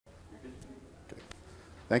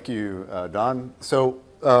Thank you, Don. So,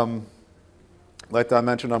 like Don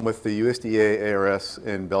mentioned, I'm with the USDA-ARS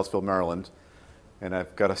in Beltsville, Maryland, and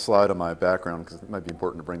I've got a slide on my background because it might be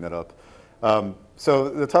important to bring that up. So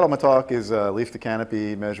the title of my talk is Leaf to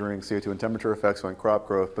Canopy, Measuring CO2 and Temperature Effects on Crop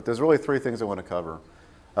Growth, but there's really three things I want to cover.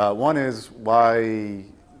 One is why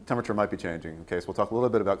temperature might be changing. Okay, so we'll talk a little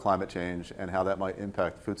bit about climate change and how that might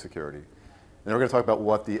impact food security. And then we're going to talk about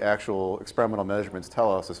what the actual experimental measurements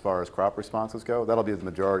tell us as far as crop responses go. That'll be the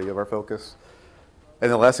majority of our focus.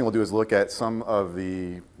 And the last thing we'll do is look at some of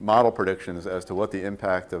the model predictions as to what the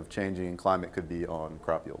impact of changing climate could be on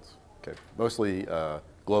crop yields. Okay, mostly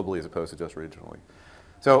globally as opposed to just regionally.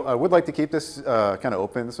 So I would like to keep this kind of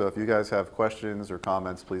open. So if you guys have questions or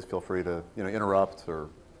comments, please feel free to interrupt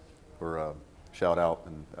or shout out.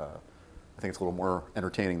 And I think it's a little more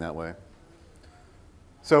entertaining that way.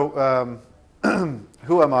 So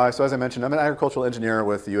who am I? So as I mentioned, I'm an agricultural engineer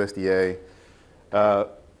with the USDA.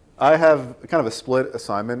 I have kind of a split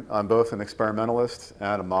assignment. I'm both an experimentalist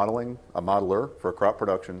and a modeler for crop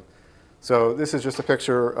production. So this is just a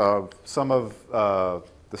picture of some of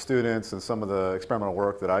the students and some of the experimental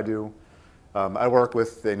work that I do. I work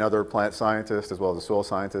with another plant scientist as well as a soil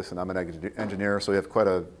scientist, and I'm an engineer, so we have quite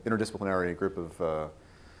an interdisciplinary group of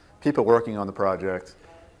people working on the project.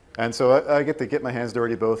 And so I get to get my hands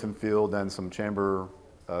dirty both in field and some chamber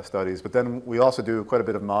studies, but then we also do quite a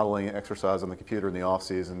bit of modeling exercise on the computer in the off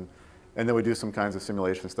season, and then we do some kinds of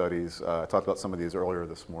simulation studies. I talked about some of these earlier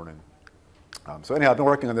this morning. So anyhow, I've been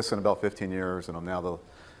working on this in about 15 years, and I'm now the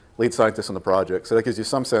lead scientist on the project. So that gives you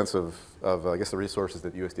some sense of I guess, the resources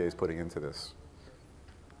that USDA is putting into this.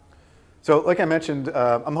 So like I mentioned,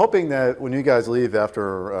 I'm hoping that when you guys leave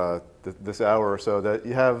after this hour or so that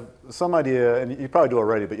you have some idea, and you probably do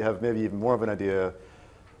already, but you have maybe even more of an idea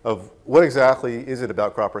of what exactly is it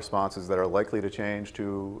about crop responses that are likely to change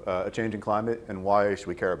to a changing climate, and why should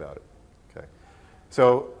we care about it? Okay.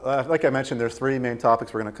 So like I mentioned, there's three main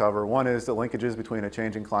topics we're going to cover. One is the linkages between a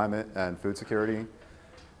changing climate and food security.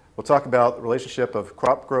 We'll talk about the relationship of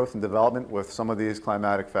crop growth and development with some of these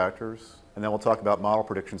climatic factors. And then we'll talk about model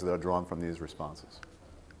predictions that are drawn from these responses.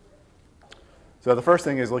 So the first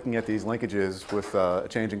thing is looking at these linkages with a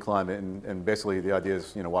changing climate, and basically the idea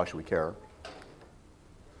is, why should we care?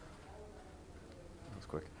 That's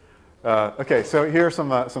quick. Okay, so here are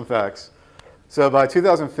some facts. So by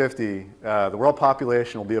 2050, the world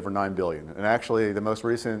population will be over 9 billion, and actually the most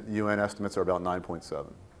recent UN estimates are about 9.7.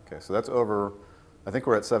 Okay, so that's over. I think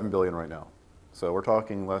we're at 7 billion right now. So we're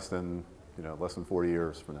talking less than 40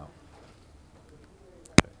 years from now.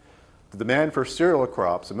 The demand for cereal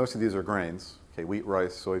crops, and most of these are grains, okay, wheat,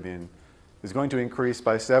 rice, soybean, is going to increase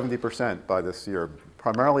by 70% by this year,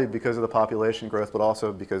 primarily because of the population growth, but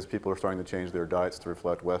also because people are starting to change their diets to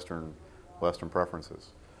reflect Western preferences.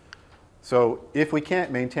 So if we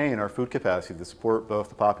can't maintain our food capacity to support both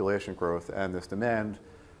the population growth and this demand,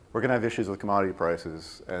 we're going to have issues with commodity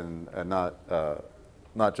prices and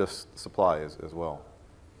not just supply as well.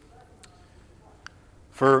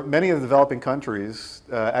 For many of the developing countries,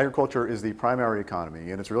 agriculture is the primary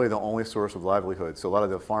economy, and it's really the only source of livelihood. So a lot of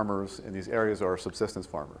the farmers in these areas are subsistence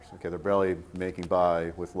farmers. Okay, they're barely making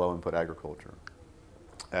by with low-input agriculture.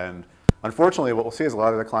 And unfortunately, what we'll see is a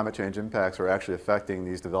lot of the climate change impacts are actually affecting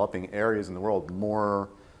these developing areas in the world more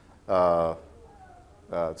to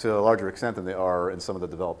a larger extent than they are in some of the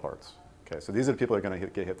developed parts. Okay, so these are the people that are going to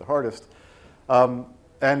get hit the hardest.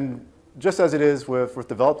 And just as it is with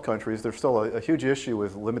developed countries, there's still a huge issue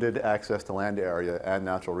with limited access to land area and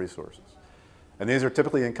natural resources. And these are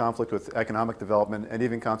typically in conflict with economic development and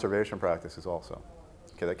even conservation practices also.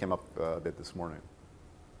 Okay, that came up a bit this morning.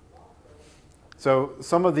 So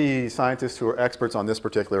some of the scientists who are experts on this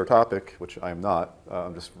particular topic, which I am not,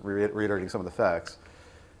 I'm just reiterating some of the facts,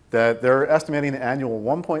 that they're estimating an annual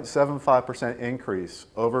 1.75% increase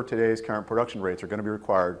over today's current production rates are going to be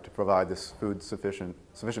required to provide this sufficient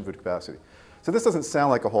food capacity. So this doesn't sound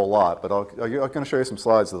like a whole lot, but I'm going to show you some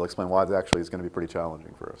slides that will explain why it actually is going to be pretty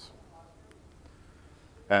challenging for us.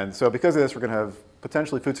 And so because of this, we're going to have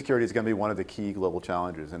potentially food security is going to be one of the key global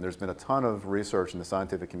challenges, and there's been a ton of research in the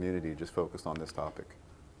scientific community just focused on this topic.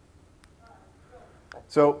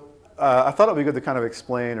 So I thought it would be good to kind of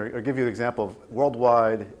explain or give you an example of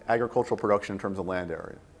worldwide agricultural production in terms of land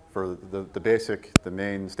area for the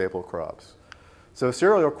main staple crops. So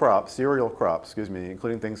cereal crops,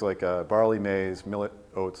 including things like barley, maize, millet,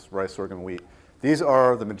 oats, rice, sorghum, wheat. These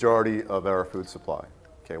are the majority of our food supply,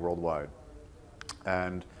 okay, worldwide.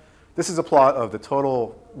 And this is a plot of the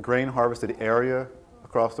total grain harvested area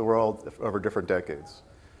across the world over different decades.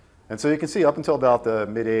 And so you can see up until about the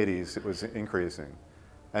mid-'80s, it was increasing.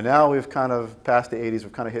 And now we've kind of, past the 80s,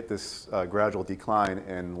 we've kind of hit this gradual decline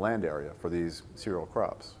in land area for these cereal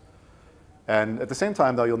crops. And at the same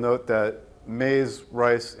time, though, you'll note that maize,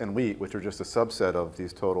 rice, and wheat, which are just a subset of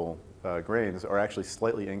these total grains, are actually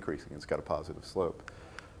slightly increasing. It's got a positive slope.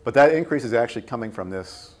 But that increase is actually coming from the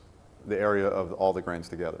area of all the grains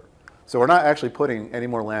together. So we're not actually putting any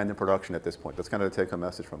more land in production at this point. That's kind of the take-home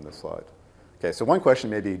message from this slide. Okay, so one question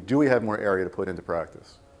may be, do we have more area to put into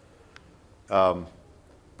practice?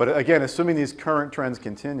 But again, assuming these current trends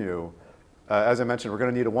continue, as I mentioned, we're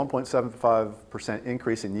going to need a 1.75%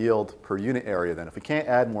 increase in yield per unit area then. If we can't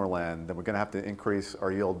add more land, then we're going to have to increase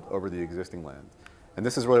our yield over the existing land. And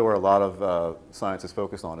this is really where a lot of science is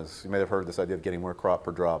focused on, is you may have heard this idea of getting more crop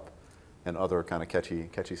per drop and other kind of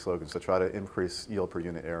catchy slogans to try to increase yield per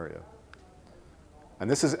unit area. And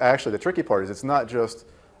this is actually, the tricky part is it's not just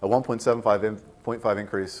a 1.75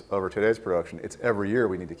 increase over today's production, it's every year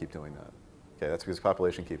we need to keep doing that. Okay, that's because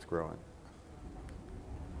population keeps growing.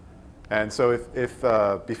 And so if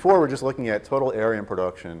before we're just looking at total area in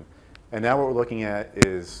production, and now what we're looking at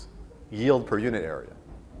is yield per unit area.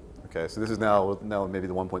 Okay, so this is now maybe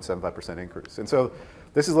the 1.75% increase. And so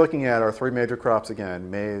this is looking at our three major crops again,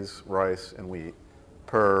 maize, rice, and wheat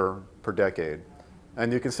per decade.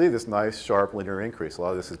 And you can see this nice, sharp, linear increase. A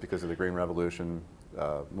lot of this is because of the Green Revolution,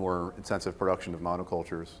 more intensive production of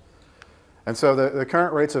monocultures. And so the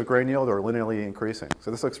current rates of grain yield are linearly increasing. So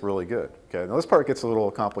this looks really good. Okay, now this part gets a little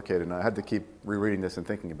complicated, and I had to keep rereading this and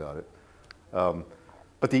thinking about it.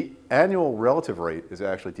 But the annual relative rate is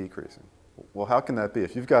actually decreasing. Well, how can that be?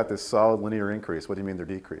 If you've got this solid linear increase, what do you mean they're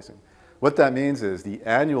decreasing? What that means is the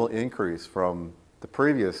annual increase from the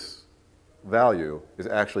previous value is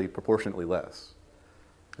actually proportionately less.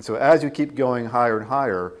 And so as you keep going higher and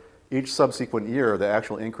higher, each subsequent year, the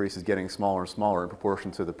actual increase is getting smaller and smaller in proportion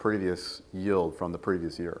to the previous yield from the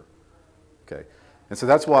previous year. Okay, and so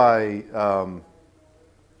that's why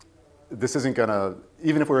this isn't going to,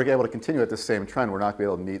 even if we were able to continue at this same trend, we're not going to be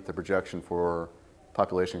able to meet the projection for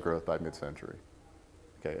population growth by mid-century.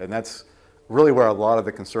 Okay, and that's really where a lot of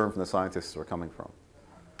the concern from the scientists are coming from.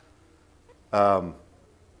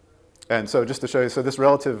 And so just to show you, so this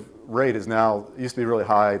relative rate is now, used to be really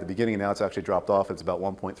high at the beginning, and now it's actually dropped off. It's about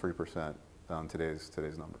 1.3% on today's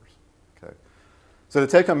numbers. Okay. So the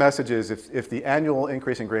take-home message is if the annual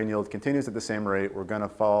increase in grain yield continues at the same rate, we're going to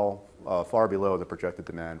fall far below the projected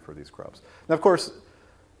demand for these crops. Now, of course,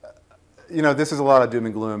 you know, this is a lot of doom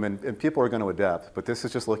and gloom, and people are going to adapt, but this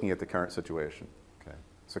is just looking at the current situation. Okay.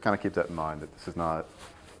 So kind of keep that in mind, that this is not,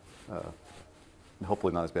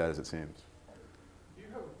 hopefully not as bad as it seems.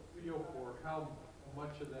 For how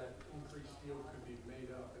much of that increased yield could be made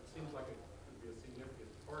up. It seems like it could be a significant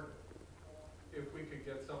part of it. If we could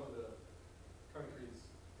get some of the countries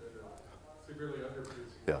that are severely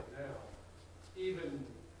underproducing right now,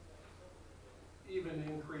 even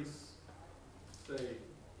increase, say,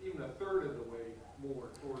 even a third of the way more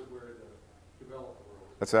toward where the developed world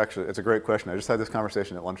is. That's actually, it's a great question. I just had this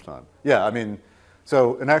conversation at lunchtime. Yeah, I mean,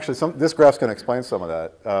 so, and actually this graph's going to explain some of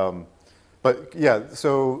that. But yeah,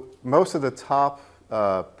 so most of the top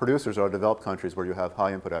producers are developed countries where you have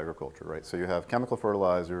high input agriculture, right? So you have chemical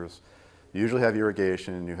fertilizers, you usually have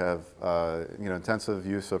irrigation, you have intensive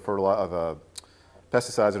use of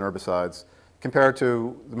pesticides and herbicides, compared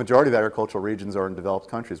to the majority of agricultural regions are in developed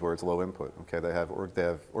countries where it's low input. Okay, they have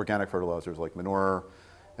organic fertilizers like manure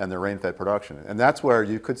and their rain-fed production, and that's where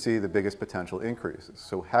you could see the biggest potential increases.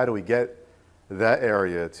 So how do we get that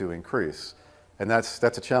area to increase? And that's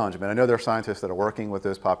a challenge. I mean, I know there are scientists that are working with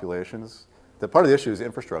those populations. The part of the issue is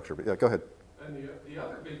infrastructure, but yeah, go ahead. And the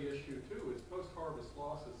other big issue, too, is post-harvest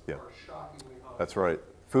losses are shockingly high. That's right.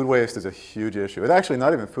 Food waste is a huge issue. It's actually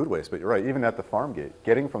not even food waste, but you're right, even at the farm gate,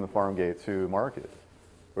 getting from the farm gate to market,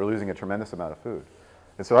 we're losing a tremendous amount of food.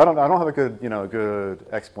 And so I don't have a good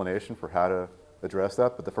explanation for how to address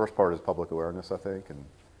that, but the first part is public awareness, I think, and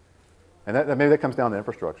maybe that comes down to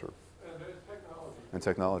infrastructure. And technology. And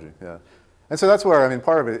technology, yeah. And so that's where, I mean,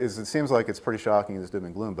 part of it is it seems like it's pretty shocking, this doom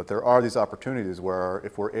and gloom, but there are these opportunities where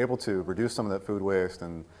if we're able to reduce some of that food waste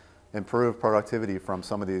and improve productivity from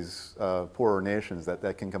some of these poorer nations,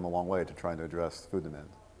 that can come a long way to trying to address food demand.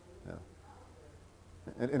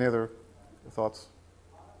 Yeah. Any other thoughts?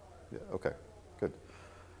 Yeah, okay, good.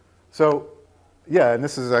 So, yeah, and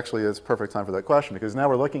this is actually a perfect time for that question, because now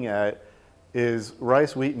we're looking at is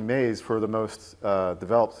rice, wheat, and maize for the most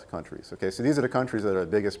developed countries. Okay, so these are the countries that are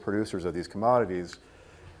the biggest producers of these commodities,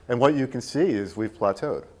 and what you can see is we've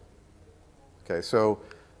plateaued. Okay, so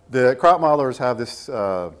the crop modelers have this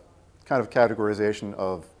kind of categorization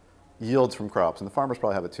of yields from crops, and the farmers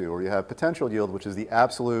probably have it too, where you have potential yield, which is the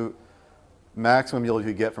absolute maximum yield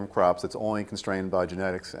you get from crops that's only constrained by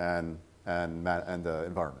genetics and the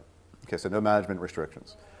environment. Okay, so no management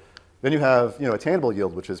restrictions. Then you have attainable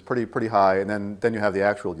yield, which is pretty high, and then you have the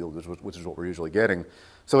actual yield, which is what we're usually getting.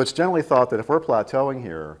 So it's generally thought that if we're plateauing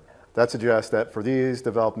here, that suggests that for these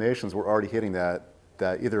developed nations, we're already hitting that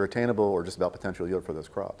either attainable or just about potential yield for those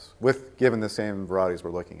crops, given the same varieties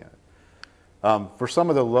we're looking at. For some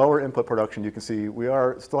of the lower input production, you can see we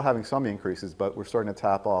are still having some increases, but we're starting to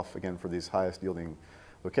tap off again for these highest yielding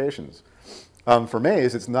locations. For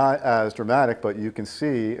maize, it's not as dramatic, but you can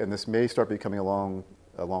see, and this may start becoming a long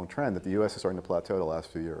trend, that the U.S. is starting to plateau the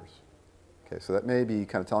last few years. Okay, so that may be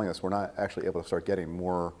kind of telling us we're not actually able to start getting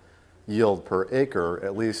more yield per acre,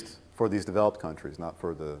 at least for these developed countries, not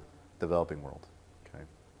for the developing world. Okay.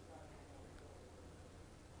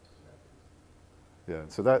 Yeah,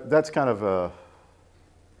 so that's kind of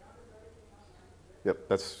yep.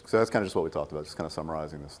 So that's kind of just what we talked about, just kind of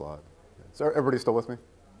summarizing this slide. So everybody still with me?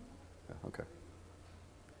 Yeah, okay.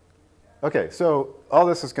 Okay, so all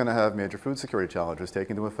this is going to have major food security challenges,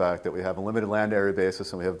 taking into effect that we have a limited land area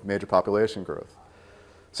basis and we have major population growth.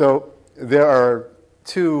 So there are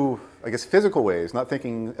two, I guess, physical ways, not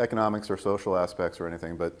thinking economics or social aspects or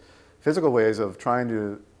anything, but physical ways of trying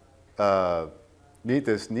to meet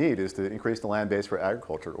this need is to increase the land base for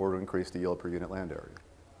agriculture or to increase the yield per unit land area.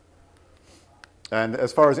 And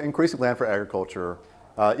as far as increasing land for agriculture,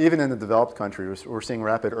 even in the developed countries, we're seeing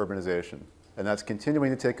rapid urbanization. And that's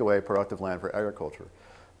continuing to take away productive land for agriculture.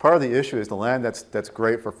 Part of the issue is the land that's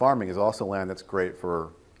great for farming is also land that's great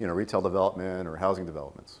for retail development or housing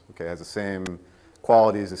developments. Okay, it has the same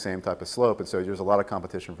qualities, the same type of slope, and so there's a lot of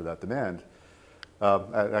competition for that demand.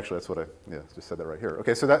 Actually, that's what I just said that right here.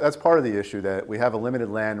 Okay, so that's part of the issue, that we have a limited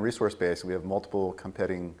land resource base and we have multiple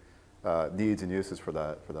competing needs and uses for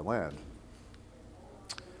that land.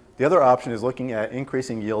 The other option is looking at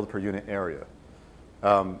increasing yield per unit area.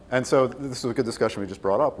 And so this is a good discussion we just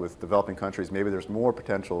brought up with developing countries. Maybe there's more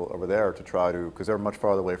potential over there to try to, because they're much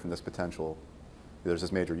farther away from this potential. There's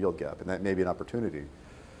this major yield gap, and that may be an opportunity.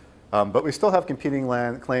 But we still have competing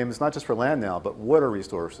land claims, not just for land now, but water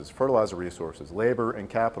resources, fertilizer resources, labor, and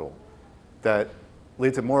capital that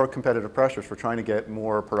lead to more competitive pressures for trying to get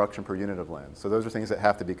more production per unit of land. So those are things that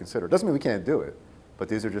have to be considered. Doesn't mean we can't do it, but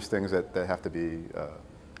these are just things that have to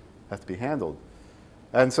be handled.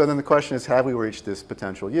 And so then the question is, have we reached this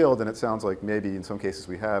potential yield? And it sounds like maybe in some cases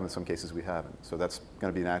we have, in some cases we haven't. So that's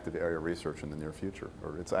going to be an active area of research in the near future,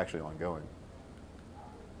 or it's actually ongoing.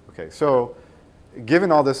 Okay, so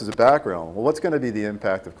given all this as a background, well, what's going to be the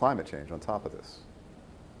impact of climate change on top of this?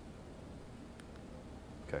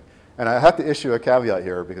 Okay, and I have to issue a caveat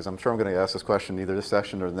here because I'm sure I'm going to ask this question either this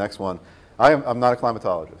session or the next one. I'm not a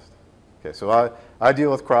climatologist. Okay, so I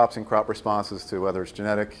deal with crops and crop responses to whether it's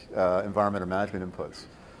genetic, environment, or management inputs.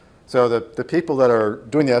 So the people that are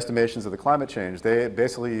doing the estimations of the climate change, they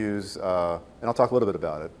basically use, and I'll talk a little bit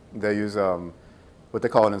about it, they use what they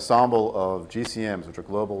call an ensemble of GCMs, which are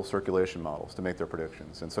global circulation models, to make their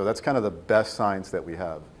predictions. And so that's kind of the best science that we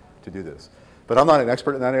have to do this. But I'm not an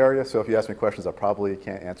expert in that area, so if you ask me questions, I probably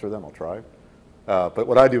can't answer them. I'll try. But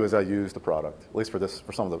what I do is I use the product, at least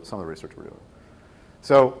for some of the research we're doing.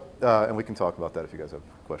 So, and we can talk about that if you guys have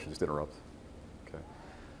questions, just interrupt. Okay.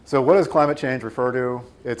 So what does climate change refer to?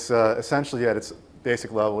 It's essentially at its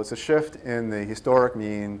basic level, it's a shift in the historic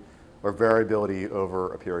mean or variability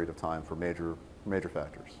over a period of time for major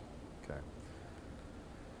factors. Okay.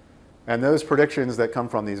 And those predictions that come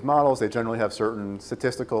from these models, they generally have certain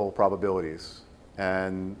statistical probabilities.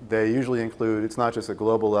 And they usually include, it's not just a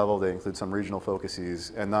global level, they include some regional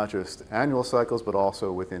focuses, and not just annual cycles, but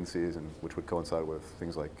also within season, which would coincide with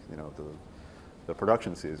things like the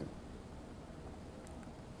production season.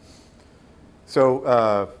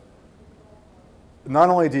 So not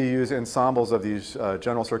only do you use ensembles of these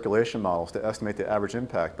general circulation models to estimate the average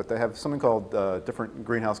impact, but they have something called different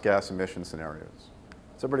greenhouse gas emission scenarios.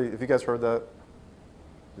 So everybody, have you guys heard that?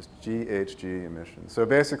 Just GHG emissions. So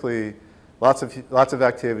basically, lots of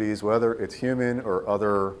activities, whether it's human or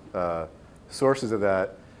other sources of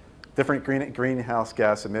that, different greenhouse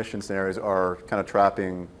gas emission scenarios are kind of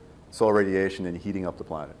trapping solar radiation and heating up the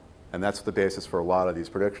planet. And that's the basis for a lot of these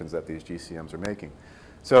predictions that these GCMs are making.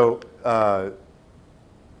 So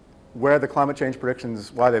where the climate change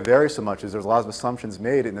predictions, why they vary so much is there's a lot of assumptions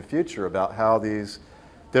made in the future about how these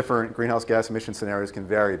different greenhouse gas emission scenarios can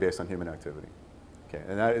vary based on human activity. Okay,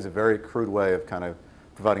 and that is a very crude way of kind of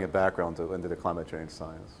providing a background into the climate change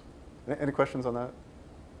science. Any questions on that?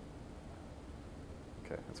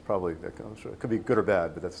 Okay, it's probably, it could be good or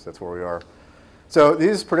bad, but that's where we are. So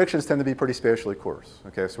these predictions tend to be pretty spatially coarse.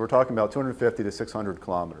 Okay, so we're talking about 250 to 600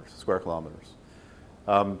 kilometers, square kilometers.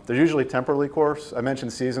 They're usually temporally coarse. I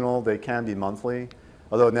mentioned seasonal. They can be monthly.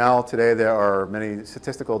 Although now, today, there are many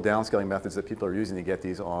statistical downscaling methods that people are using to get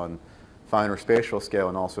these on finer spatial scale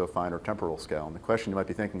and also a finer temporal scale. And the question you might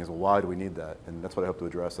be thinking is, well, why do we need that? And that's what I hope to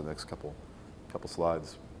address in the next couple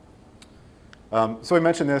slides. So we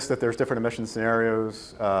mentioned this, that there's different emission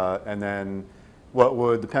scenarios, and then what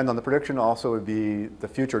would depend on the prediction also would be the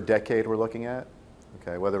future decade we're looking at,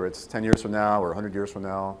 okay, whether it's 10 years from now or 100 years from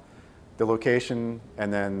now, the location,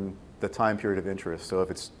 and then the time period of interest. So if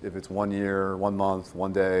it's 1 year, 1 month,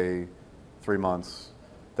 1 day, 3 months,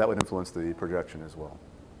 that would influence the projection as well.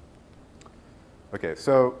 Okay,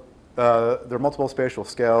 so there are multiple spatial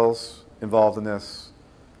scales involved in this,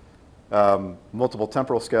 multiple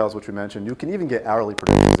temporal scales, which we mentioned. You can even get hourly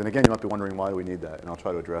predictions. And again, you might be wondering, why do we need that? And I'll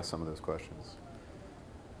try to address some of those questions.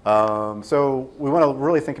 So we want to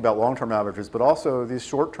really think about long-term averages, but also these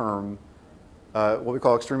short-term, what we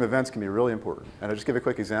call extreme events, can be really important. And I'll just give a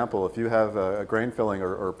quick example. If you have a grain filling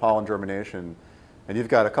or pollen germination, and you've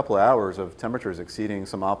got a couple of hours of temperatures exceeding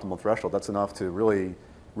some optimal threshold, that's enough to really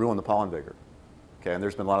ruin the pollen vigor. Okay, and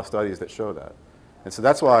there's been a lot of studies that show that. And so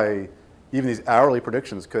that's why even these hourly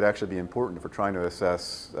predictions could actually be important if we're trying to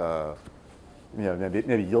assess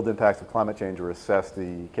maybe yield impacts of climate change or assess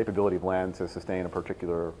the capability of land to sustain a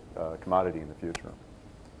particular commodity in the future.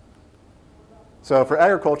 So for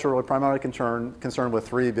agriculture, we're primarily concerned with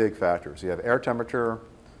 3 big factors. You have air temperature,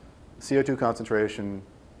 CO2 concentration,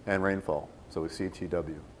 and rainfall, so with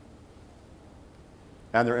CTW,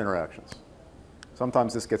 and their interactions.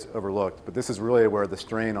 Sometimes this gets overlooked, but this is really where the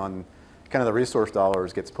strain on kind of the resource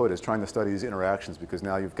dollars gets put, is trying to study these interactions, because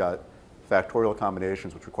now you've got factorial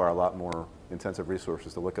combinations which require a lot more intensive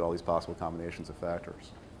resources to look at all these possible combinations of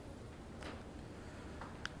factors.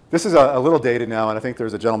 This is a little dated now, and I think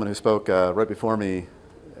there's a gentleman who spoke right before me.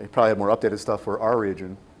 He probably had more updated stuff for our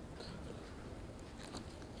region,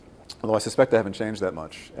 although I suspect they haven't changed that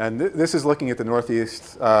much. And this is looking at the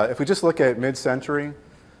Northeast. If we just look at mid-century,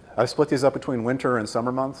 I've split these up between winter and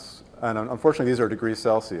summer months, and unfortunately these are degrees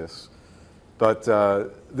Celsius. But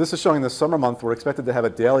this is showing the summer month we're expected to have a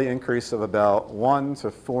daily increase of about 1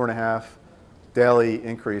 to 4.5 daily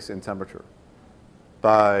increase in temperature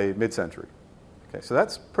by mid-century. Okay, so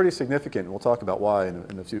that's pretty significant. We'll talk about why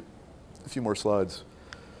in a few more slides.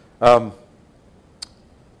 In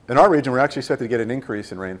our region, we're actually expected to get an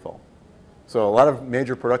increase in rainfall. So a lot of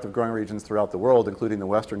major productive growing regions throughout the world, including the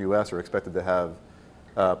western U.S., are expected to have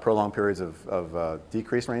prolonged periods of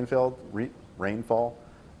decreased rainfall.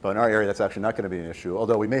 But in our area, that's actually not going to be an issue,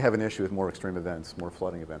 although we may have an issue with more extreme events, more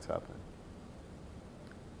flooding events happening.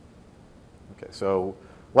 Okay, so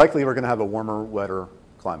likely we're going to have a warmer, wetter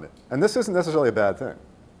climate. And this isn't necessarily a bad thing.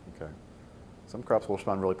 Okay, some crops will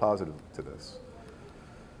respond really positive to this.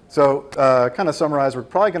 So kind of summarize, we're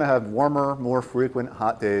probably going to have warmer, more frequent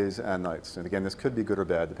hot days and nights. And again, this could be good or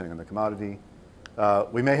bad depending on the commodity.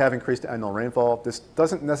 We may have increased annual rainfall. This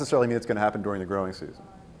doesn't necessarily mean it's going to happen during the growing season.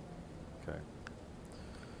 Okay.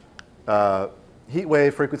 Heat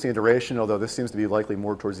wave frequency and duration, although this seems to be likely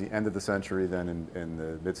more towards the end of the century than in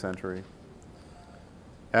the mid-century.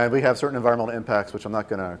 And we have certain environmental impacts, which I'm not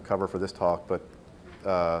going to cover for this talk, but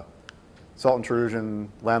salt intrusion,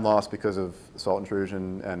 land loss because of salt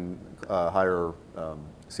intrusion, and higher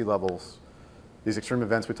sea levels. These extreme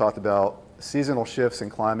events we talked about, seasonal shifts in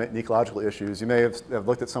climate and ecological issues. You may have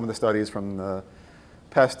looked at some of the studies from the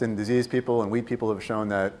pest and disease people and weed people have shown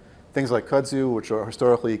that things like kudzu, which are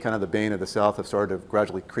historically kind of the bane of the South, have started to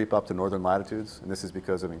gradually creep up to northern latitudes, and this is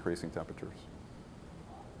because of increasing temperatures.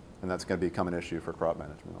 And that's going to become an issue for crop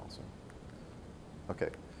management also. Okay.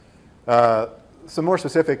 Some more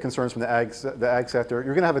specific concerns from the ag sector.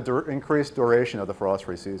 You're going to have an increased duration of the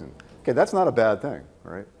frost-free season. Okay, that's not a bad thing,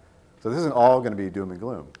 right? So this isn't all going to be doom and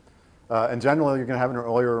gloom. And generally, you're going to have an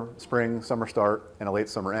earlier spring, summer start, and a late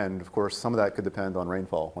summer end. Of course, some of that could depend on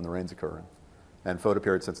rainfall when the rains occur. And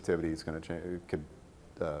photoperiod sensitivity is going to change, could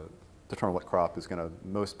determine what crop is going to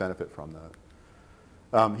most benefit from that.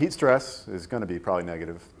 Heat stress is going to be probably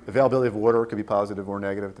negative. Availability of water could be positive or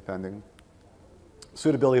negative, depending.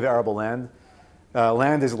 Suitability of arable land.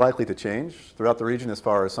 Land is likely to change throughout the region, as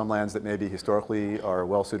far as some lands that maybe historically are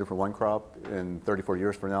well suited for one crop in 30, 40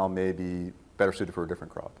 years from now may be better suited for a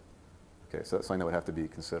different crop. Okay, so that's something that would have to be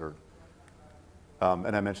considered.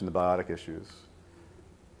 And I mentioned the biotic issues.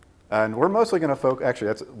 And we're mostly going to focus, actually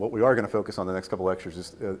that's what we are going to focus on the next couple lectures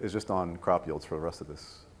is just on crop yields for the rest of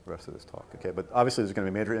this talk. Okay, but obviously there's going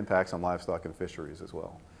to be major impacts on livestock and fisheries as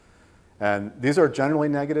well. And these are generally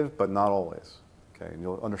negative, but not always. Okay, and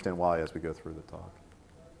you'll understand why as we go through the talk.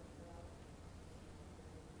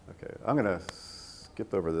 Okay, I'm going to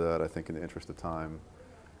skip over that, I think, in the interest of time.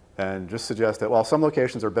 and just suggest that while some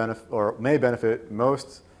locations may benefit,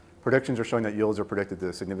 most predictions are showing that yields are predicted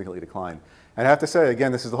to significantly decline. And I have to say,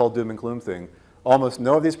 again, this is the whole doom and gloom thing. Almost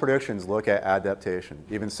no of these predictions look at adaptation,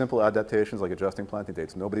 even simple adaptations like adjusting planting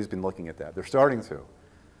dates. Nobody's been looking at that. They're starting to.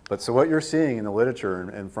 But so what you're seeing in the literature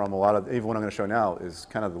and from a lot of, even what I'm going to show now, is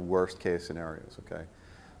kind of the worst case scenarios, okay?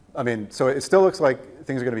 I mean, so it still looks like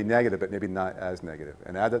things are going to be negative, but maybe not as negative.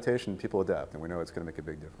 And adaptation, people adapt, and we know it's going to make a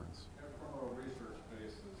big difference. And from a research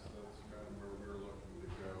basis, that's kind of where we're looking to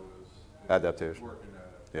go is Adaptation. working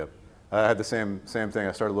at it. Yep. I had the same thing.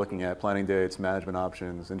 I started looking at planting dates, management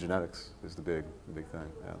options, and genetics is the big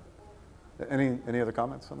thing. Yeah. Any other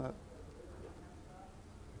comments on that?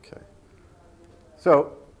 Okay.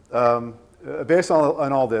 So based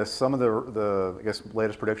on all this, some of the I guess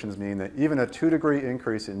latest predictions mean that even a 2-degree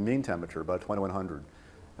increase in mean temperature by 2100,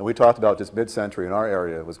 and we talked about just mid-century in our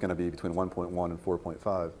area was going to be between 1.1 and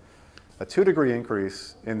 4.5. A 2-degree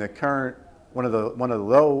increase in the current one of the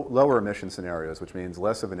lower emission scenarios, which means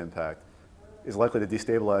less of an impact, is likely to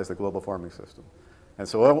destabilize the global farming system. And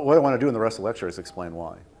so what I want to do in the rest of the lecture is explain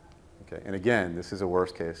why. Okay, and again, this is a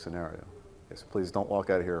worst case scenario. Okay, so please don't walk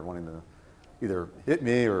out of here wanting to either hit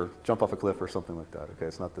me or jump off a cliff or something like that. Okay,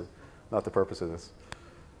 it's not the purpose of this.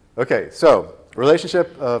 Okay, so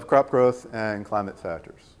relationship of crop growth and climate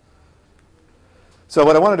factors. So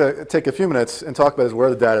what I wanted to take a few minutes and talk about is where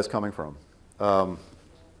the data is coming from.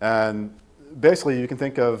 And basically, you can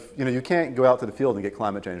think of, you can't go out to the field and get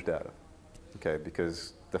climate change data, okay,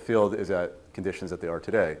 because the field is at conditions that they are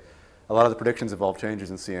today. A lot of the predictions involve changes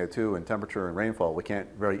in CO2 and temperature and rainfall. We can't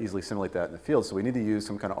very easily simulate that in the field, so we need to use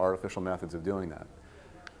some kind of artificial methods of doing that.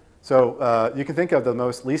 So you can think of the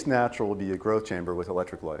least natural would be a growth chamber with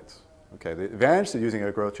electric lights. Okay, the advantage to using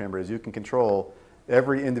a growth chamber is you can control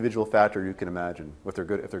every individual factor you can imagine if they're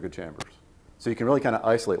good chambers. So you can really kind of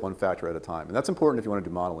isolate one factor at a time, and that's important if you want to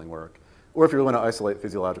do modeling work, or if you want to isolate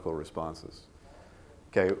physiological responses.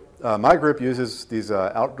 Okay, my group uses these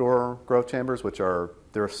outdoor growth chambers, which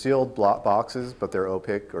they're sealed boxes, but they're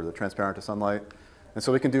opaque or they're transparent to sunlight. And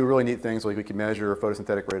so we can do really neat things like we can measure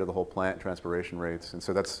photosynthetic rate of the whole plant, transpiration rates. And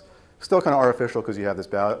so that's still kind of artificial because you have this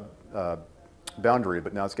boundary,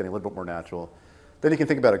 but now it's getting a little bit more natural. Then you can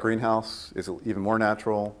think about a greenhouse is even more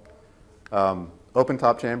natural. Open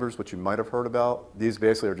top chambers, which you might have heard about. These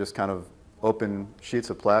basically are just kind of open sheets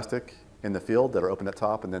of plastic in the field that are open at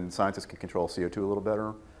top, and then scientists can control CO2 a little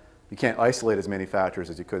better. You can't isolate as many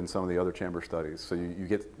factors as you could in some of the other chamber studies, so you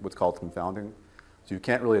get what's called confounding. So you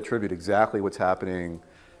can't really attribute exactly what's happening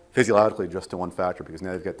physiologically just to one factor, because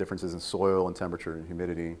now you've got differences in soil and temperature and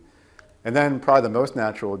humidity. And then probably the most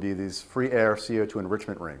natural would be these free air CO2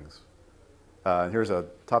 enrichment rings. Here's a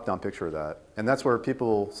top-down picture of that. And that's where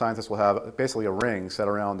scientists will have basically a ring set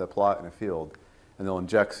around a plot in a field, and they'll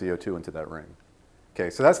inject CO2 into that ring. Okay,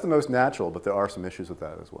 so that's the most natural, but there are some issues with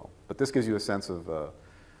that as well. But this gives you a sense of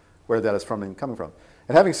where that is coming from.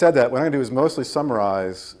 And having said that, what I'm going to do is mostly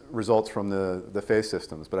summarize results from the phase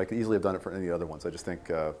systems, but I could easily have done it for any other ones. I just think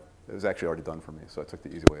it was actually already done for me, so I took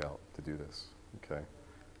the easy way out to do this. Okay.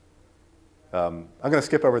 I'm going to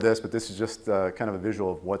skip over this, but this is just kind of a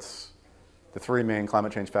visual of what's the 3 main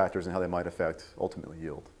climate change factors and how they might affect ultimately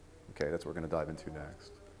yield. Okay, that's what we're going to dive into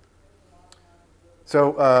next.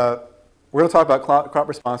 So we're going to talk about crop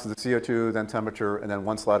responses to CO2, then temperature, and then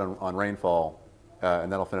one slide on rainfall,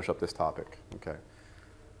 and then I'll finish up this topic. Okay.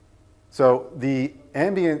 So the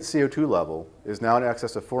ambient CO2 level is now in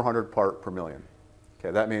excess of 400 part per million.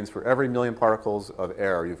 Okay, that means for every million particles of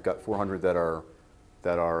air, you've got 400 that are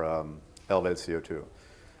elevated CO2.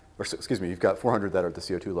 Or excuse me, you've got 400 that are at the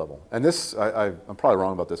CO2 level. And this, I'm probably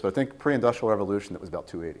wrong about this, but I think pre-industrial revolution, that was about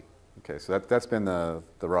 280. Okay, so that's been the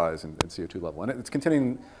rise in CO2 level. And it's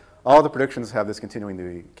continuing, all the predictions have this continuing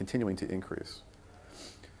to increase.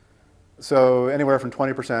 So anywhere from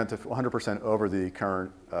 20% to 100% over the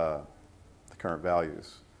current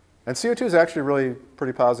values. And CO2 is actually really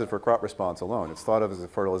pretty positive for crop response alone. It's thought of as a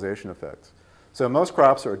fertilization effect. So most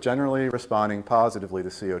crops are generally responding positively to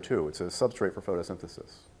CO2. It's a substrate for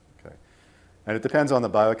photosynthesis. Okay. And it depends on the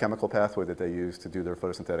biochemical pathway that they use to do their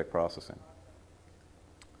photosynthetic processing.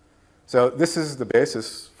 So this is the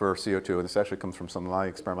basis for CO2, and this actually comes from some of my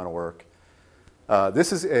experimental work.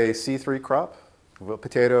 This is a C3 crop.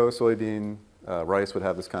 Potato, soybean, rice would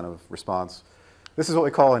have this kind of response. This is what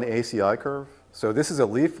we call an ACI curve. So this is a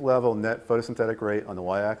leaf level net photosynthetic rate on the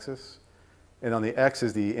y-axis, and on the x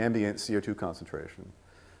is the ambient CO2 concentration.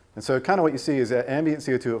 And so kind of what you see is that ambient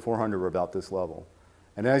CO2 at 400 are about this level.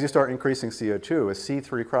 And as you start increasing CO2, a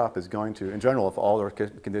C3 crop is going to, in general, if all their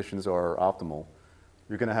conditions are optimal,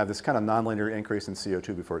 you're going to have this kind of nonlinear increase in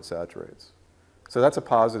CO2 before it saturates. So that's a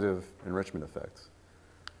positive enrichment effect.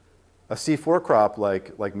 A C4 crop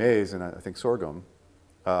like maize and I think sorghum,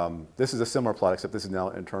 this is a similar plot, except this is now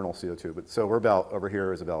internal CO2. But so we're about, over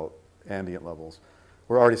here is about ambient levels.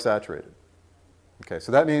 We're already saturated. Okay,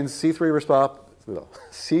 so that means C3 response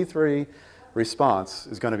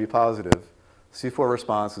is going to be positive. C4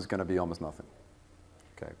 response is going to be almost nothing.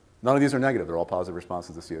 Okay, none of these are negative. They're all positive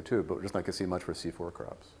responses to CO2, but we're just not going to see much for C4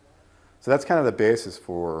 crops. So that's kind of the basis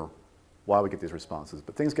for why we get these responses.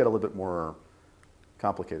 But things get a little bit more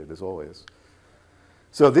complicated, as always.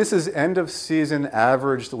 So this is end of season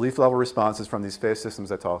averaged leaf level responses from these phase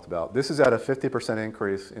systems I talked about. This is at a 50%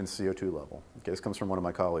 increase in CO2 level. Okay, this comes from one of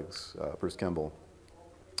my colleagues, Bruce Kimball.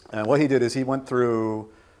 And what he did is he went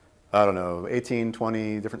through, I don't know, 18,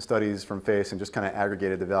 20 different studies from phase and just kind of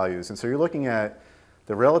aggregated the values. And so you're looking at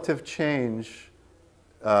the relative change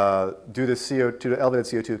due to CO2, to elevated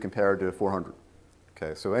CO2 compared to 400.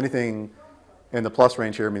 Okay, so anything in the plus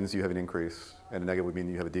range here means you have an increase, and the negative would mean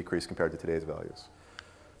you have a decrease compared to today's values.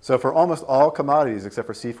 So for almost all commodities except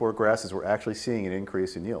for C4 grasses, we're actually seeing an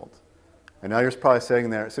increase in yield. And now you're probably sitting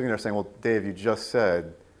there saying, well, Dave, you just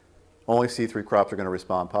said only C3 crops are going to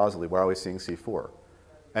respond positively. Why are we seeing C4?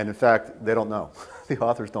 And in fact, they don't know. The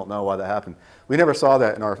authors don't know why that happened. We never saw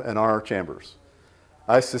that in our chambers.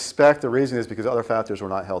 I suspect the reason is because other factors were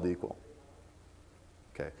not held equal.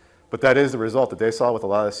 Okay. But that is the result that they saw with a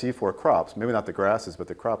lot of C4 crops, maybe not the grasses, but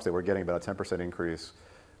the crops, they were getting about a 10% increase.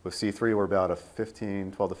 With C3, we're about a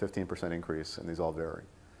 12 to 15% increase, and these all vary.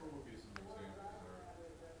 What would be some examples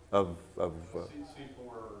there? Of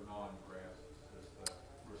C4 non-grasses that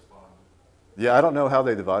responded. Yeah, I don't know how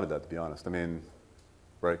they divided that, to be honest. I mean,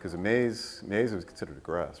 right, because maize was considered a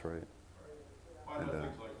grass, right? Well, I know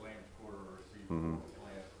things like lamb's quarter or C4 plant,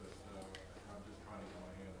 but I'm just trying to get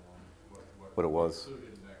my hand on what it was.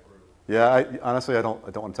 Included in that group. Yeah, honestly, I don't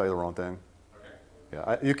want to tell you the wrong thing. Okay.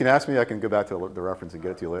 Yeah, you can ask me. I can go back to the reference and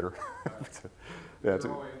get it to you later. Yeah,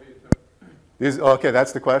 okay,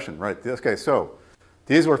 that's the question, right? Okay, so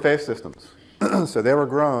these were phase systems. So they were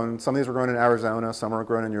grown. Some of these were grown in Arizona. Some were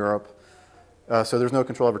grown in Europe. So there's no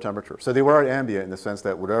control over temperature. So they were at ambient in the sense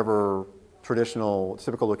that whatever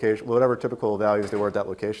typical location, whatever typical values they were at that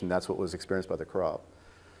location, that's what was experienced by the crop.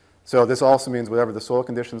 So this also means whatever the soil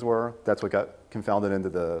conditions were, that's what got confounded into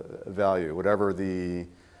the value. Whatever the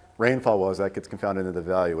rainfall was, that gets confounded into the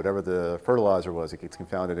value. Whatever the fertilizer was, it gets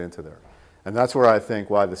confounded into there. And that's where I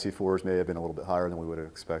think why the C4s may have been a little bit higher than we would have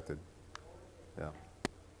expected. Yeah.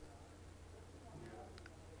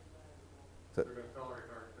 They're going to tolerate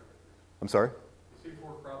higher temperatures. I'm sorry? The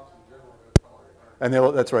C4 crops in general are going to tolerate higher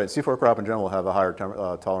And that's right. C4 crop in general will have a higher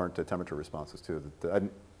tolerant to temperature responses too. I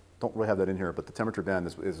don't really have that in here, but the temperature band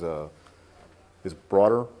is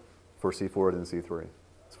broader for C4 than C3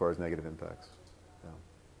 as far as negative impacts.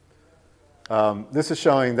 Yeah. This is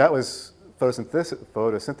showing that was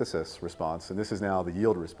photosynthesis response, and this is now the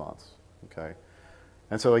yield response. Okay.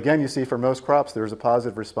 And so again, you see for most crops there's a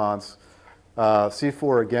positive response.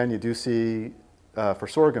 C4 again, you do see for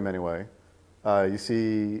sorghum anyway. You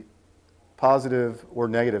see positive or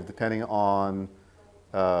negative depending on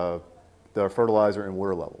the fertilizer and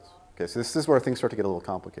water levels. Okay, so this is where things start to get a little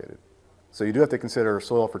complicated. So you do have to consider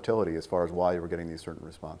soil fertility as far as why you were getting these certain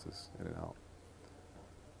responses in and out.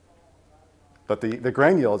 But the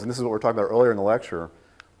grain yields, and this is what we were talking about earlier in the lecture,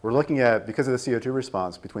 we're looking at, because of the CO2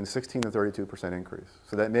 response, between 16 and 32% increase.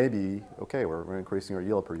 So that may be, okay, we're increasing our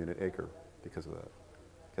yield per unit acre because of that.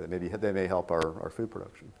 Okay, that may help our food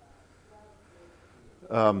production.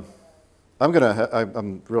 I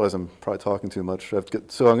realize I'm probably talking too much.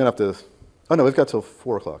 So I'm going to have to, oh no, we've got till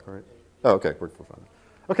 4 o'clock, right? Oh, okay, we're fine.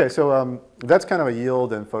 Okay, so that's kind of a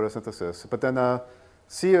yield and photosynthesis. But then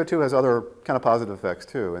CO2 has other kind of positive effects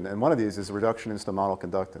too. And one of these is a reduction in stomatal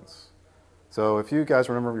conductance. So if you guys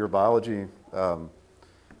remember your biology,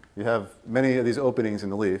 you have many of these openings in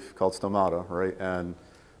the leaf called stomata, right? And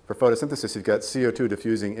for photosynthesis, you've got CO2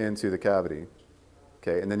 diffusing into the cavity.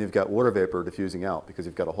 Okay, and then you've got water vapor diffusing out because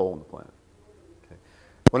you've got a hole in the plant. Okay.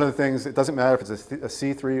 One of the things, it doesn't matter if it's a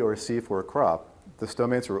C3 or a C4 crop, the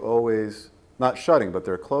stomates are always not shutting, but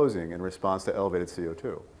they're closing in response to elevated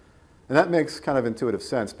CO2. And that makes kind of intuitive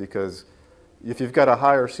sense because if you've got a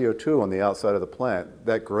higher CO2 on the outside of the plant,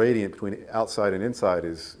 that gradient between outside and inside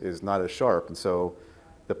is not as sharp. And so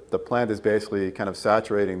the plant is basically kind of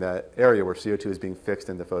saturating that area where CO2 is being fixed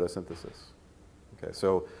into photosynthesis. Okay,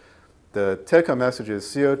 so the take-home message is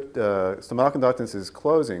stomatal conductance is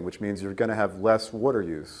closing, which means you're going to have less water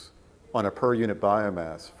use on a per unit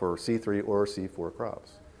biomass for C3 or C4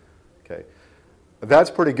 crops. Okay.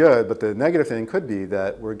 That's pretty good, but the negative thing could be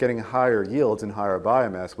that we're getting higher yields and higher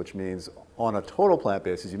biomass, which means on a total plant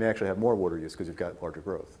basis, you may actually have more water use because you've got larger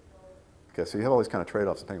growth. Okay, so you have all these kind of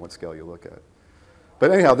trade-offs depending on what scale you look at.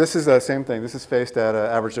 But anyhow, this is the same thing. This is phase data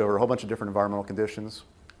averaged over a whole bunch of different environmental conditions.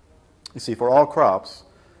 You see, for all crops,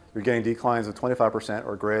 you're getting declines of 25%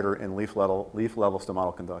 or greater in leaf level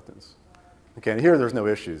stomatal conductance. Okay, and here there's no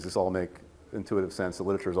issues. This all make intuitive sense. The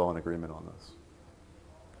literature is all in agreement on this.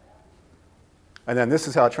 And then this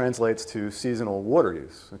is how it translates to seasonal water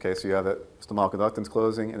use. Okay, so you have that stomatal conductance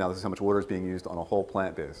closing, and now this is how much water is being used on a whole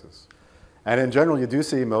plant basis. And in general, you do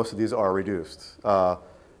see most of these are reduced.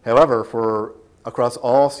 However, for across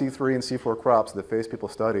all C3 and C4 crops, the phase people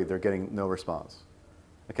studied, they're getting no response.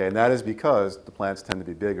 Okay, and that is because the plants tend to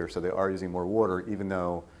be bigger, so they are using more water, even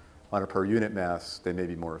though on a per unit mass, they may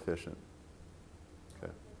be more efficient.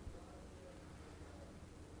 Okay.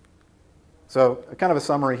 So kind of a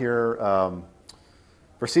summary here.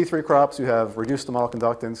 For C3 crops, you have reduced stomatal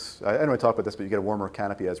conductance. I didn't really talk about this, but you get a warmer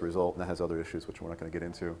canopy as a result, and that has other issues, which we're not going to get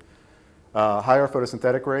into. Higher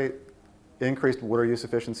photosynthetic rate, increased water use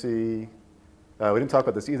efficiency. We didn't talk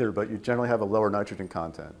about this either, but you generally have a lower nitrogen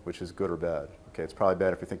content, which is good or bad. Okay, it's probably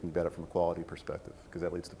bad if you're thinking about it from a quality perspective, because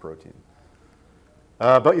that leads to protein.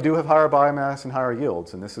 But you do have higher biomass and higher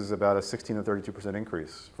yields, and this is about a 16 to 32%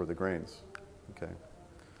 increase for the grains. Okay.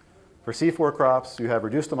 For C4 crops, you have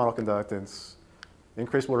reduced stomatal conductance,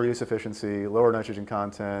 increased water use efficiency, lower nitrogen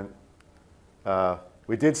content.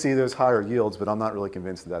 We did see those higher yields, but I'm not really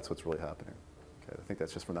convinced that that's what's really happening. Okay, I think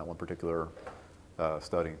that's just from that one particular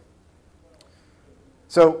study.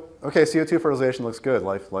 So, okay, CO2 fertilization looks good.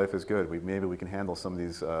 Life is good. Maybe we can handle some of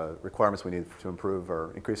these requirements we need to improve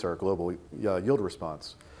or increase our global yield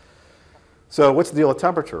response. So what's the deal with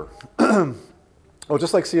temperature? Well,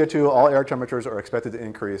 just like CO2, all air temperatures are expected to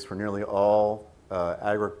increase for nearly all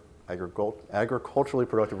agriculturally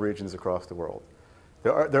productive regions across the world.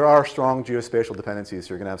 There are strong geospatial dependencies, so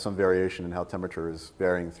you're going to have some variation in how temperature is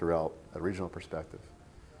varying throughout a regional perspective.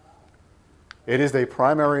 It is a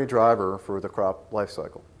primary driver for the crop life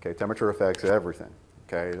cycle. Okay, temperature affects everything.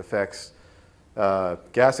 Okay, it affects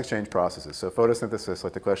gas exchange processes. So photosynthesis,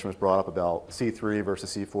 like the question was brought up about C3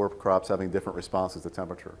 versus C4 crops having different responses to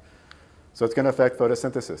temperature. So it's going to affect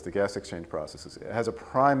photosynthesis, the gas exchange processes. It has a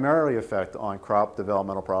primary effect on crop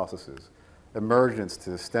developmental processes. Emergence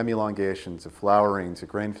to stem elongation to flowering to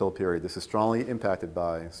grain fill period. This is strongly impacted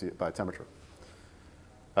by temperature.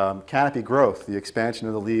 Canopy growth, the expansion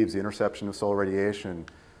of the leaves, the interception of solar radiation,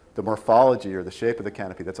 the morphology or the shape of the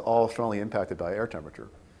canopy, that's all strongly impacted by air temperature.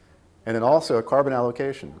 And then also carbon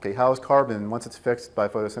allocation. Okay, how is carbon, once it's fixed by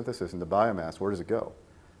photosynthesis into biomass, where does it go?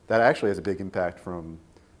 That actually has a big impact from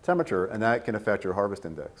temperature, and that can affect your harvest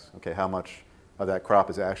index. Okay, how much of that crop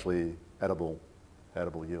is actually edible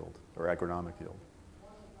yield or agronomic yield.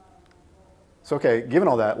 So okay, given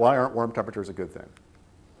all that, why aren't warm temperatures a good thing?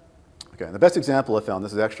 Okay, and the best example I found,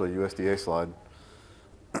 this is actually a USDA slide.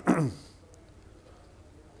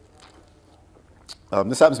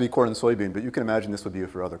 This happens to be corn and soybean, but you can imagine this would be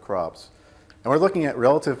for other crops. And we're looking at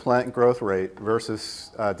relative plant growth rate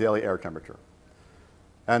versus daily air temperature.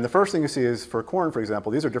 And the first thing you see is for corn, for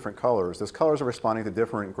example, these are different colors. Those colors are responding to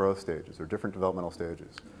different growth stages or different developmental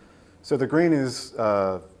stages. So the green is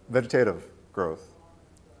vegetative growth.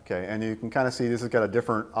 Okay, and you can kind of see this has got a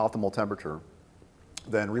different optimal temperature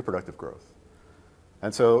than reproductive growth.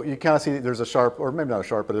 And so you kind of see there's a sharp, or maybe not a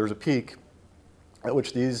sharp, but there's a peak at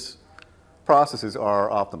which these processes are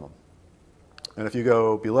optimum. And if you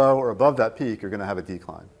go below or above that peak, you're going to have a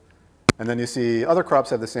decline. And then you see other crops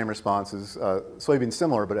have the same responses. Soybeans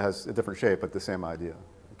similar, but it has a different shape, but the same idea.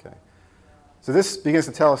 Okay. So this begins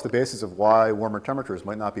to tell us the basis of why warmer temperatures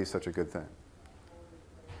might not be such a good thing.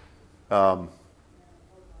 Okay,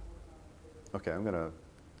 I'm going to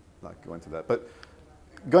not go into that. But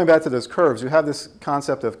going back to those curves, you have this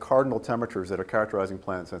concept of cardinal temperatures that are characterizing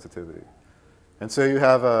plant sensitivity. And so you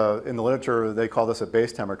have, in the literature, they call this a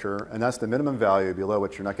base temperature, and that's the minimum value below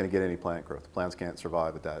which you're not going to get any plant growth. Plants can't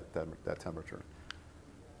survive at that temperature.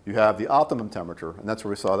 You have the optimum temperature, and that's where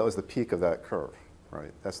we saw that was the peak of that curve,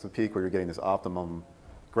 right? That's the peak where you're getting this optimum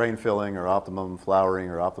grain filling or optimum flowering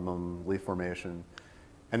or optimum leaf formation.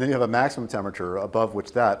 And then you have a maximum temperature above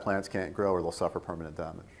which that plants can't grow or they'll suffer permanent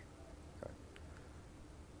damage. Okay.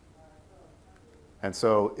 And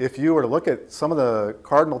so if you were to look at some of the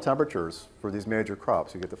cardinal temperatures for these major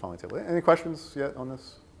crops, you get the following table. Any questions yet on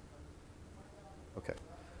this? Okay.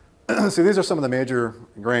 So these are some of the major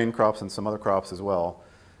grain crops and some other crops as well.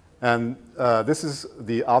 And this is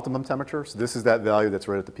the optimum temperature. So this is that value that's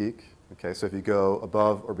right at the peak. Okay, so if you go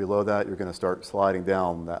above or below that, you're going to start sliding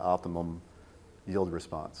down that optimum yield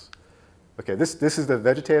response. Okay, this is the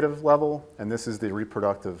vegetative level, and this is the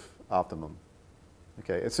reproductive optimum.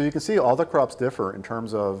 Okay, and so you can see all the crops differ in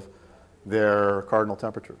terms of their cardinal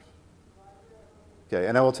temperatures. Okay,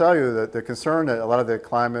 and I will tell you that the concern that a lot of the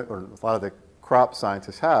climate or a lot of the crop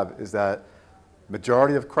scientists have is that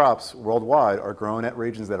majority of crops worldwide are grown at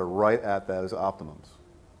regions that are right at those optimums.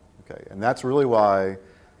 Okay, and that's really why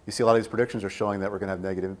you see a lot of these predictions are showing that we're going to have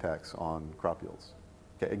negative impacts on crop yields.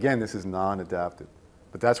 Okay, again, this is non-adapted,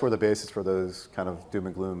 but that's where the basis for those kind of doom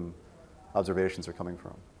and gloom observations are coming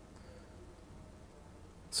from.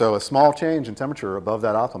 So a small change in temperature above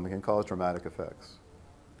that optimum can cause dramatic effects.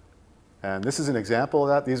 And this is an example of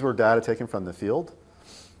that. These were data taken from the field.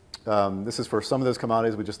 This is for some of those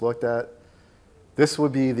commodities we just looked at. This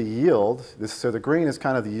would be the yield. So the green is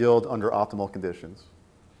kind of the yield under optimal conditions.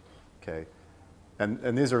 Okay,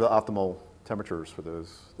 and these are the optimal temperatures for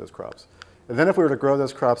those crops. And then if we were to grow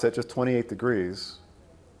those crops at just 28 degrees,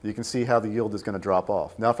 you can see how the yield is going to drop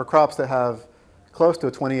off. Now for crops that have close to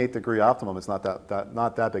a 28-degree optimum, it's not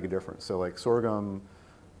that big a difference. So like sorghum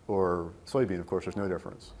or soybean, of course, there's no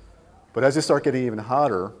difference. But as you start getting even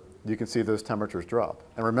hotter, you can see those temperatures drop.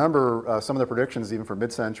 And remember, some of the predictions, even for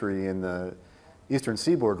mid-century in the eastern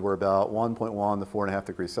seaboard, were about 1.1 to 4.5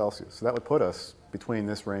 degrees Celsius. So that would put us between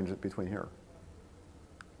this range, between here.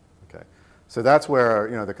 Okay, so that's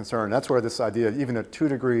where the concern. That's where this idea, even a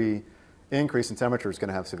 2-degree increase in temperature, is going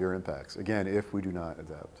to have severe impacts. Again, if we do not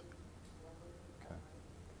adapt. Okay.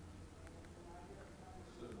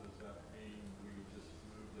 So does that mean we just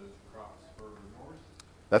move those crops further north?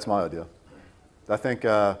 That's my idea.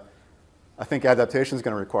 I think adaptation is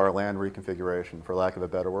going to require land reconfiguration, for lack of a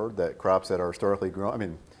better word, that crops that are historically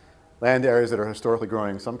grown, land areas that are historically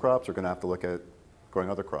growing some crops are going to have to look at growing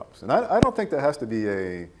other crops. And I don't think that has to be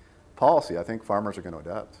a policy. I think farmers are going to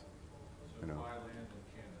adapt. So buy land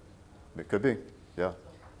in Canada. It could be, yeah.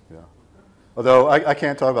 Although I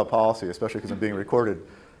can't talk about policy, especially because I'm being recorded.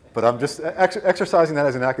 But I'm just exercising that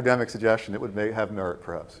as an academic suggestion. It would have merit,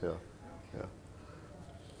 perhaps, yeah.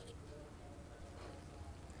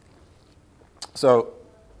 So,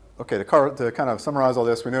 okay, to kind of summarize all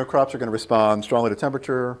this, we know crops are going to respond strongly to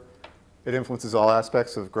temperature. It influences all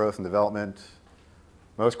aspects of growth and development.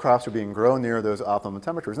 Most crops are being grown near those optimum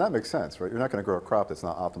temperatures, and that makes sense, right? You're not going to grow a crop that's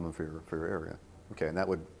not optimum for your area. Okay, and that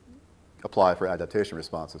would apply for adaptation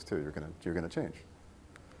responses too. You're going to change.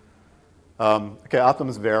 Okay,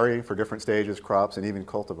 optimums vary for different stages, crops, and even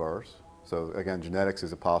cultivars. So again, genetics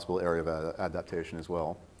is a possible area of adaptation as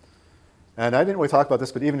well. And I didn't really talk about this,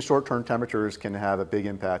 but even short-term temperatures can have a big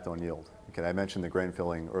impact on yield. Okay, I mentioned the grain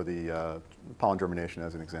filling or the pollen germination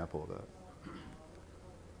as an example of that.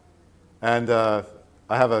 And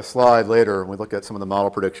I have a slide later when we look at some of the model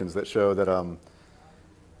predictions that show that the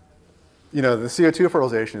CO2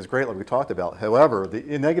 fertilization is great, like we talked about. However,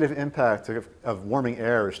 the negative impact of warming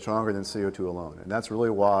air is stronger than CO2 alone. And that's really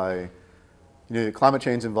why climate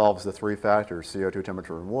change involves the 3 factors, CO2,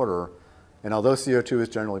 temperature, and water. And although CO2 is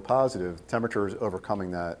generally positive, temperature is overcoming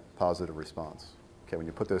that positive response. Okay, when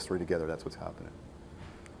you put those 3 together, that's what's happening.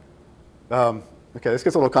 Okay, this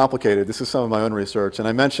gets a little complicated. This is some of my own research. And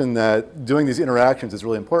I mentioned that doing these interactions is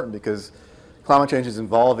really important because climate change is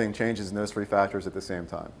involving changes in those 3 factors at the same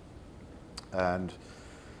time. And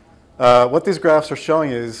what these graphs are showing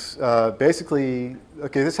is basically,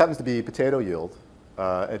 okay, this happens to be potato yield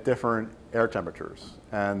at different air temperatures.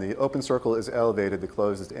 And the open circle is elevated, the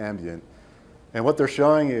closed is ambient. And what they're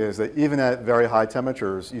showing is that even at very high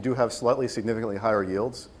temperatures, you do have slightly significantly higher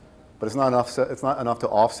yields, but it's not enough to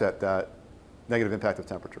offset that negative impact of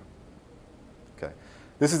temperature. Okay.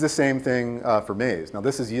 This is the same thing for maize. Now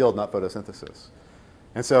this is yield, not photosynthesis.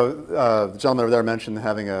 And so the gentleman over there mentioned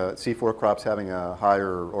having C4 crops having a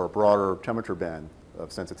higher or broader temperature band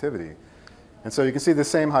of sensitivity. And so you can see the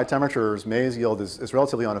same high temperatures, maize yield is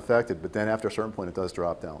relatively unaffected, but then after a certain point it does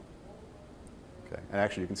drop down. Okay. And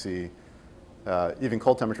actually you can see even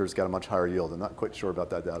cold temperatures got a much higher yield. I'm not quite sure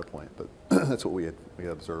about that data point, but that's what we had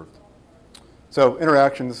observed. So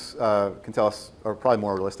interactions can tell us are probably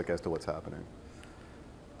more realistic as to what's happening.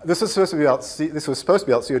 This was supposed to be about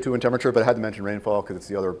CO2 and temperature, but I had to mention rainfall because it's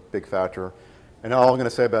the other big factor. And all I'm going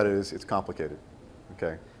to say about it is it's complicated,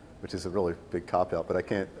 okay, which is a really big cop-out. But I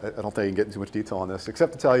don't think I can get into too much detail on this,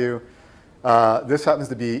 except to tell you this happens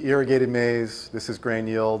to be irrigated maize. This is grain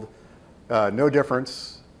yield. No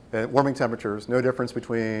difference. Warming temperatures, no difference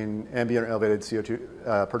between ambient or elevated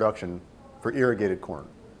CO2 production for irrigated corn.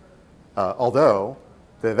 Although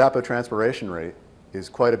the evapotranspiration rate is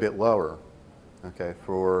quite a bit lower, okay,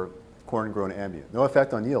 for corn grown ambient. No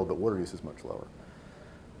effect on yield, but water use is much lower.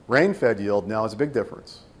 Rain-fed yield now is a big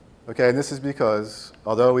difference. Okay, and this is because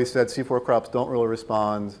although we said C4 crops don't really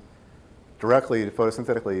respond directly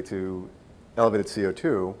photosynthetically to elevated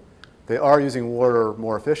CO2, they are using water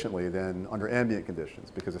more efficiently than under ambient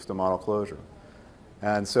conditions because of stomatal closure.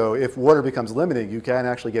 And so if water becomes limiting, you can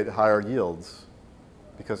actually get higher yields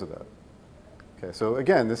because of that. Okay, so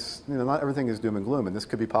again, this, not everything is doom and gloom, and this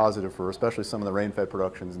could be positive for especially some of the rain-fed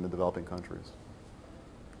productions in the developing countries.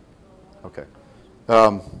 Okay.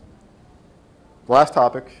 Last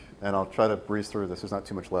topic, and I'll try to breeze through this, there's not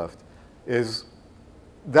too much left, is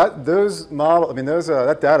that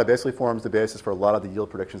that data basically forms the basis for a lot of the yield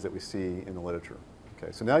predictions that we see in the literature.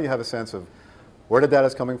 Okay, so now you have a sense of where the data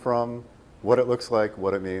is coming from, what it looks like,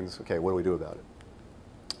 what it means. Okay, what do we do about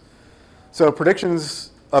it? So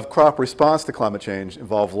predictions of crop response to climate change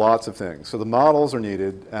involve lots of things. So the models are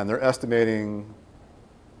needed, and they're estimating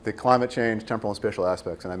the climate change, temporal and spatial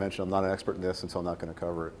aspects. And I mentioned I'm not an expert in this, and so I'm not going to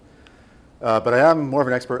cover it. But I am more of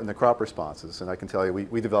an expert in the crop responses, and I can tell you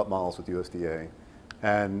we develop models with USDA,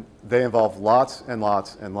 and they involve lots and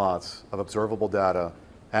lots and lots of observable data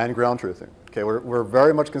and ground truthing. Okay, we're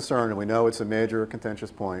very much concerned, and we know it's a major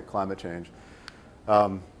contentious point, climate change.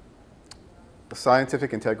 The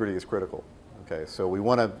scientific integrity is critical. Okay, so we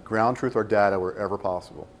want to ground truth our data wherever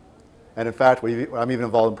possible. And in fact, I'm even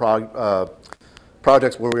involved in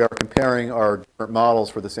projects where we are comparing our different models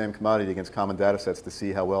for the same commodity against common data sets to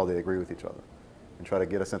see how well they agree with each other and try to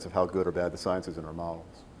get a sense of how good or bad the science is in our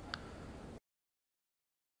models.